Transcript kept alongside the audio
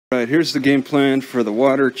Alright, here's the game plan for the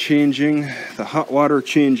water changing, the hot water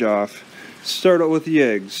change off. Start out with the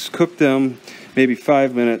eggs. Cook them maybe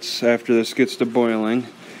 5 minutes after this gets to boiling.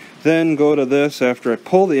 Then go to this after I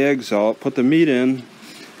pull the eggs out, put the meat in,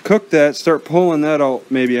 cook that, start pulling that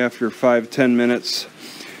out maybe after 5-10 minutes.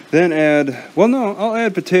 Then I'll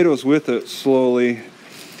add potatoes with it slowly.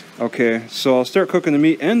 Okay, so I'll start cooking the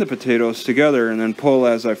meat and the potatoes together and then pull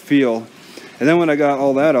as I feel. And then when I got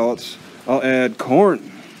all that out, I'll add corn.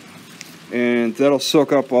 And that'll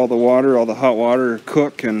soak up all the water, all the hot water,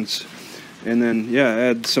 cook, and then,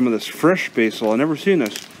 add some of this fresh basil. I've never seen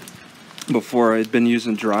this before. I've been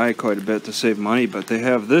using dry quite a bit to save money, but they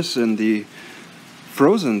have this in the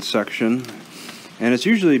frozen section, and it's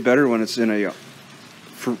usually better when it's in a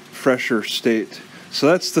fresher state. So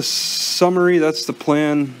that's the summary, that's the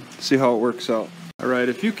plan. See how it works out. Alright,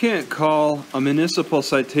 if you can't call a municipal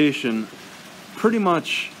citation pretty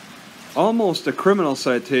much almost a criminal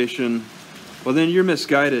citation, well then you're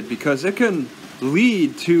misguided, because it can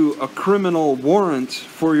lead to a criminal warrant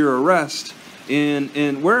for your arrest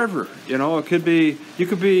in wherever. You know, it could be, you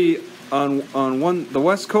could be on the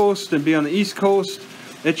West Coast and be on the East Coast.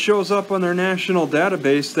 It shows up on their national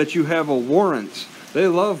database that you have a warrant. They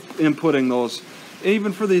love inputting those,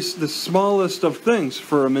 even for the smallest of things,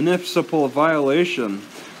 for a municipal violation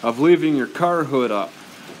of leaving your car hood up.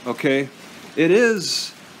 Okay,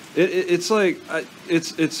 it's like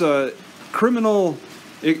it's a criminal.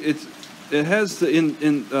 It has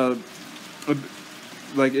the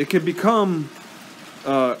like it could become.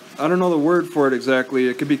 I don't know the word for it exactly.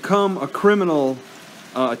 It could become a criminal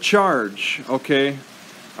charge. Okay.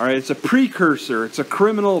 All right, it's a precursor. It's a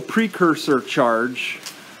criminal precursor charge,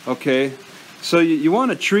 okay? So you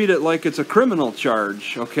want to treat it like it's a criminal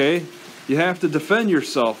charge, okay? You have to defend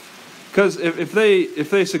yourself, because if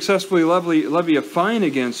they successfully levy a fine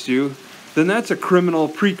against you, then that's a criminal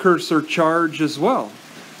precursor charge as well,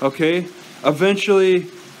 okay? Eventually,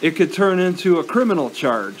 it could turn into a criminal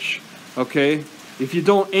charge, okay? If you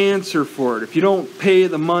don't answer for it, if you don't pay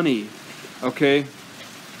the money, okay?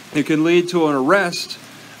 It can lead to an arrest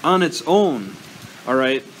on its own. All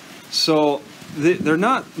right, so they're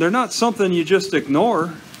not something you just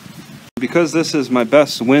ignore. Because this is my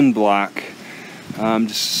best wind block, I'm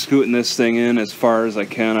just scooting this thing in as far as I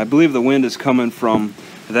can. I believe the wind is coming from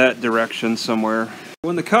that direction somewhere.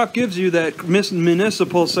 When the cop gives you that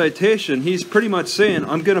municipal citation, he's pretty much saying,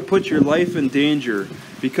 I'm gonna put your life in danger,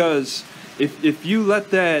 because if you let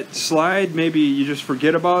that slide, maybe you just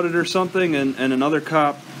forget about it or something, and another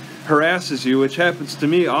cop harasses you, which happens to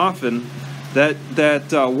me often, that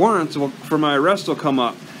warrant for my arrest will come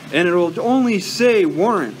up, and it will only say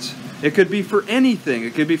warrant. It could be for anything.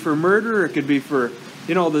 It could be for murder. It could be for,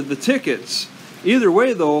 you know, the tickets. Either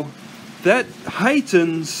way, though, that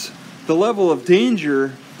heightens the level of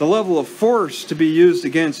danger, the level of force to be used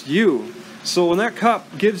against you. So when that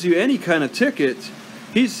cop gives you any kind of ticket,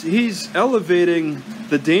 he's elevating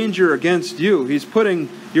the danger against you. He's putting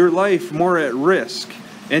your life more at risk.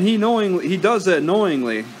 And he does that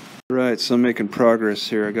knowingly. Right, so I'm making progress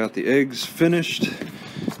here. I got the eggs finished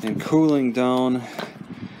and cooling down,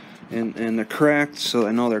 and they're cracked, so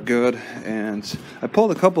I know they're good. And I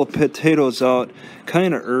pulled a couple of potatoes out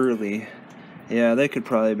kind of early. Yeah, they could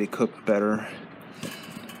probably be cooked better.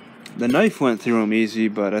 The knife went through them easy,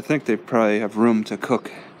 but I think they probably have room to cook.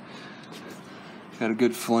 Got a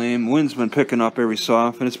good flame. Wind's been picking up every so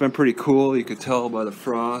often. It's been pretty cool. You could tell by the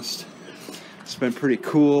frost. It's been pretty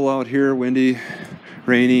cool out here, windy,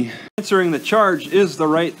 rainy. Answering the charge is the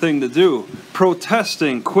right thing to do.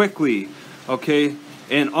 Protesting quickly, okay,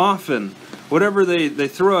 and often. Whatever they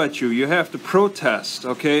throw at you, you have to protest,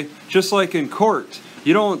 okay? Just like in court.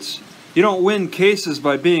 You don't win cases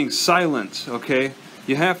by being silent, okay?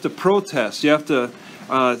 You have to protest. You have to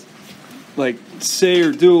like say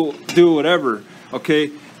or do whatever,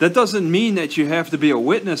 okay? That doesn't mean that you have to be a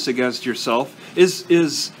witness against yourself.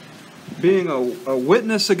 Is being a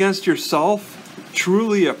witness against yourself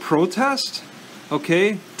truly a protest?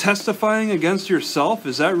 Okay, testifying against yourself,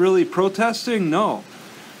 is that really protesting? No.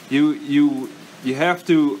 You have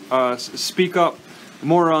to speak up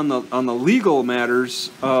more on the legal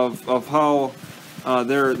matters of how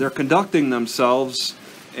they're conducting themselves,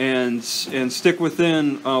 and stick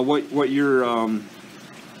within what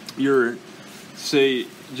your say,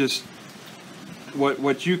 just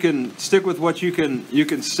what you can stick with, what you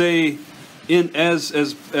can say in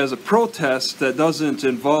as a protest that doesn't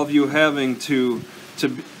involve you having to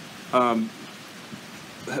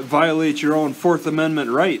violate your own Fourth Amendment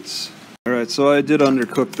rights. Alright, so I did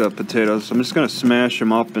undercook the potatoes. I'm just going to smash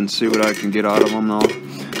them up and see what I can get out of them now.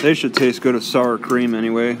 They should taste good with sour cream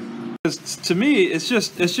anyway. Because to me, it's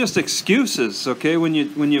just excuses. Okay, when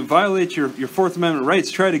you violate your Fourth Amendment rights,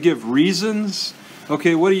 try to give reasons.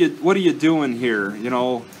 Okay, what are you doing here? You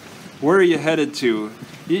know, where are you headed to?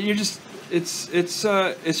 You're just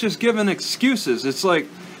it's just giving excuses. It's like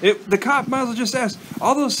the cop might as well just ask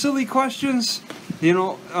all those silly questions. You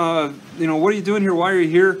know, what are you doing here? Why are you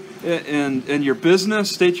here? And your business,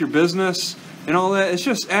 state your business, and all that. It's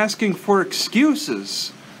just asking for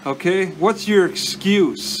excuses. Okay, what's your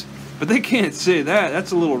excuse? But they can't say that.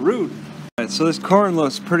 That's a little rude. All right, so this corn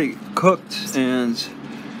looks pretty cooked, and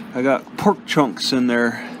I got pork chunks in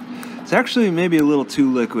there. It's actually maybe a little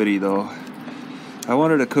too liquidy though. I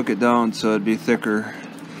wanted to cook it down so it'd be thicker.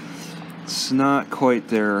 It's not quite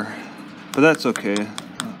there, but that's okay.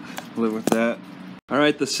 I'll live with that. All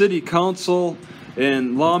right, the city council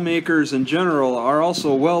and lawmakers in general are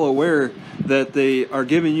also well aware that they are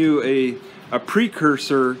giving you a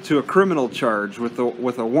precursor to a criminal charge with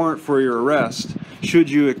a warrant for your arrest should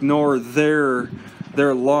you ignore their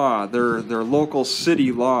law, their local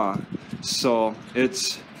city law. So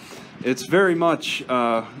it's very much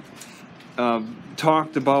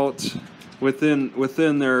talked about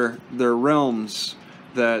within their realms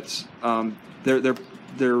that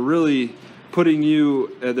they're really putting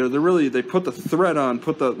you they put the threat on,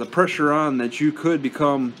 put the pressure on that you could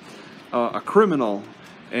become a criminal,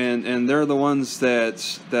 and they're the ones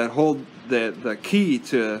that hold the key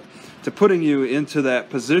to putting you into that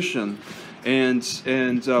position. And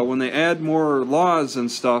when they add more laws and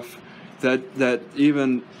stuff, that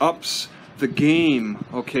even ups the game.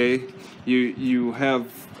 Okay, you have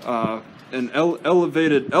an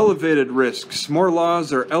elevated risks. More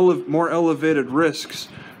laws are more elevated risks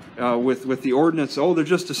with the ordinance. Oh, they're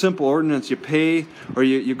just a simple ordinance. You pay, or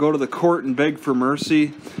you go to the court and beg for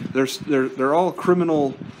mercy. They're all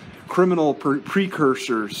criminal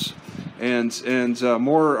precursors, and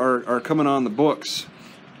more are coming on the books.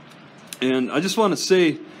 And I just want to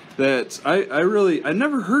say that I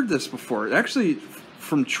never heard this before. Actually,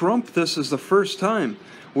 from Trump, this is the first time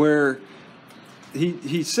where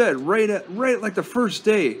he said right like the first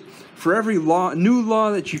day, for every new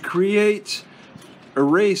law that you create,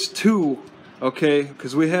 erase 2, okay,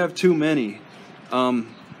 because we have too many.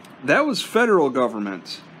 That was federal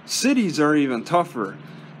government. Cities are even tougher.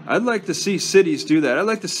 I'd like to see cities do that. I'd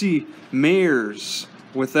like to see mayors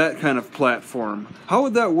with that kind of platform. How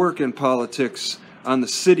would that work in politics on the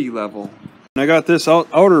city level? And I got this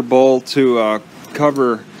outer bowl to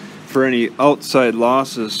cover for any outside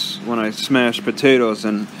losses when I smash potatoes,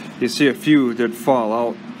 and you see a few did fall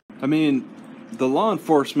out. I mean, the law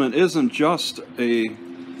enforcement isn't just a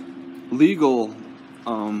legal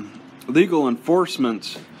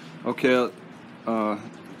enforcement, okay,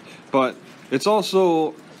 but it's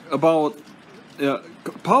also about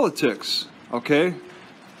politics, okay?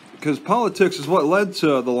 Because politics is what led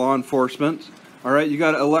to the law enforcement. All right, you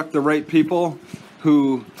got to elect the right people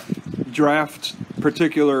who draft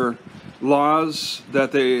particular laws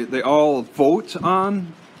that they all vote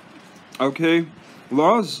on. Okay,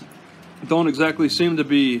 laws don't exactly seem to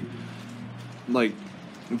be like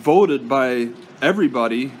voted by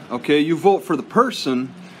everybody. Okay, you vote for the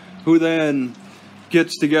person who then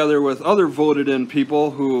gets together with other voted in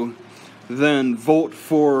people who then vote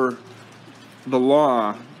for the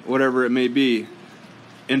law, whatever it may be.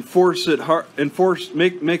 Enforce it hard,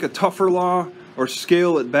 make a tougher law or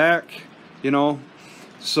scale it back, you know.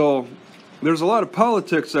 So there's a lot of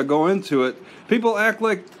politics that go into it. People act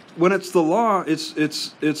like when it's the law,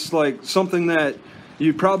 it's like something that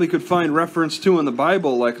you probably could find reference to in the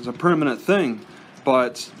Bible, like it's a permanent thing.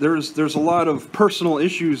 But there's a lot of personal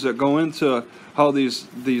issues that go into how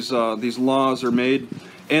these laws are made,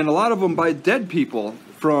 and a lot of them by dead people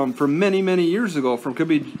from many years ago, could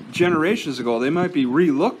be generations ago. They might be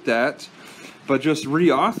re-looked at, but just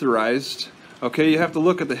reauthorized. Okay, you have to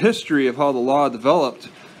look at the history of how the law developed,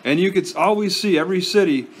 and you could always see every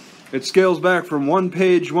city, it scales back from 1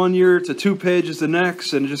 page one year to 2 pages the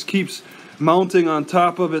next, and it just keeps mounting on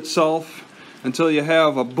top of itself until you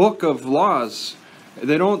have a book of laws.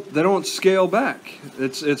 They don't scale back.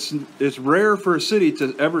 It's rare for a city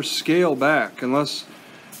to ever scale back unless,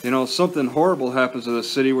 you know, something horrible happens to the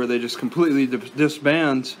city where they just completely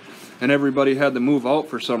disband and everybody had to move out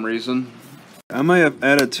for some reason. I might have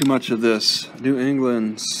added too much of this New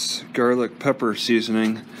England's garlic pepper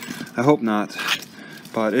seasoning. I hope not,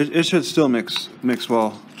 but it should still mix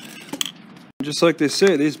well. Just like they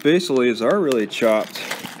say, these basil leaves are really chopped,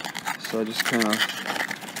 so I just kind of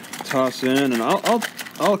toss in, and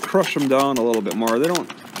I'll crush them down a little bit more. They don't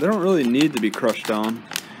really need to be crushed down.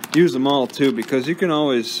 Use them all too, because you can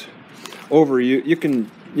always overuse.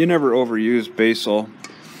 You never overuse basil.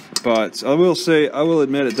 But I will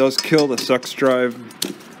admit it does kill the sex drive,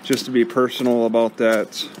 just to be personal about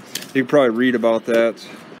that. You can probably read about that.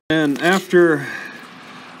 And after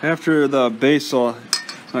the basil,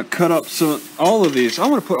 I cut up all of these. I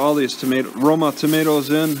want to put all these Roma tomatoes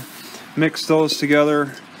in, mix those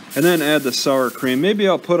together, and then add the sour cream. Maybe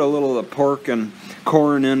I'll put a little of the pork and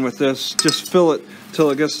corn in with this. Just fill it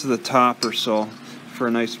till it gets to the top or so for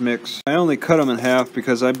a nice mix. I only cut them in half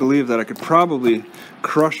because I believe that I could probably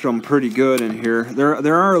crush them pretty good in here. They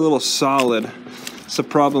are a little solid. It's a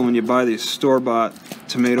problem when you buy these store-bought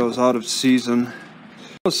tomatoes out of season.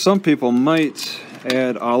 Some people might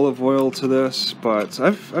add olive oil to this, but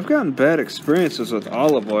I've gotten bad experiences with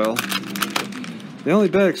olive oil. The only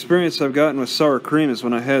bad experience I've gotten with sour cream is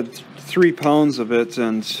when I had 3 pounds of it,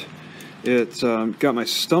 and it got my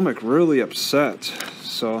stomach really upset.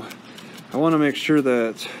 So I want to make sure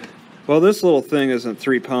that, well, this little thing isn't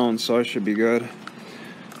 3 pounds, so I should be good.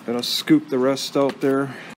 But I'll scoop the rest out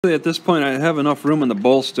there. At this point, I have enough room in the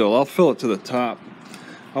bowl still. I'll fill it to the top.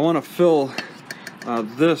 I want to fill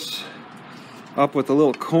this up with a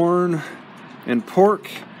little corn and pork,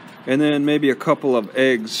 and then maybe a couple of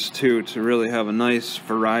eggs too, to really have a nice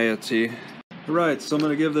variety. Alright, so I'm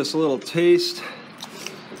going to give this a little taste.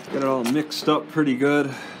 Get it all mixed up pretty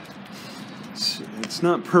good. It's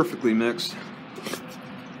not perfectly mixed.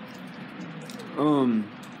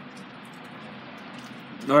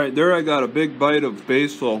 Alright, there I got a big bite of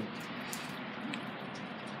basil.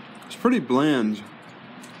 It's pretty bland,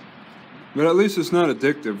 but at least it's not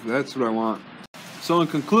addictive. That's what I want. So in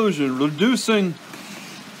conclusion, reducing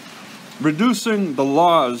the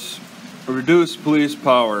laws reduce police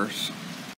powers.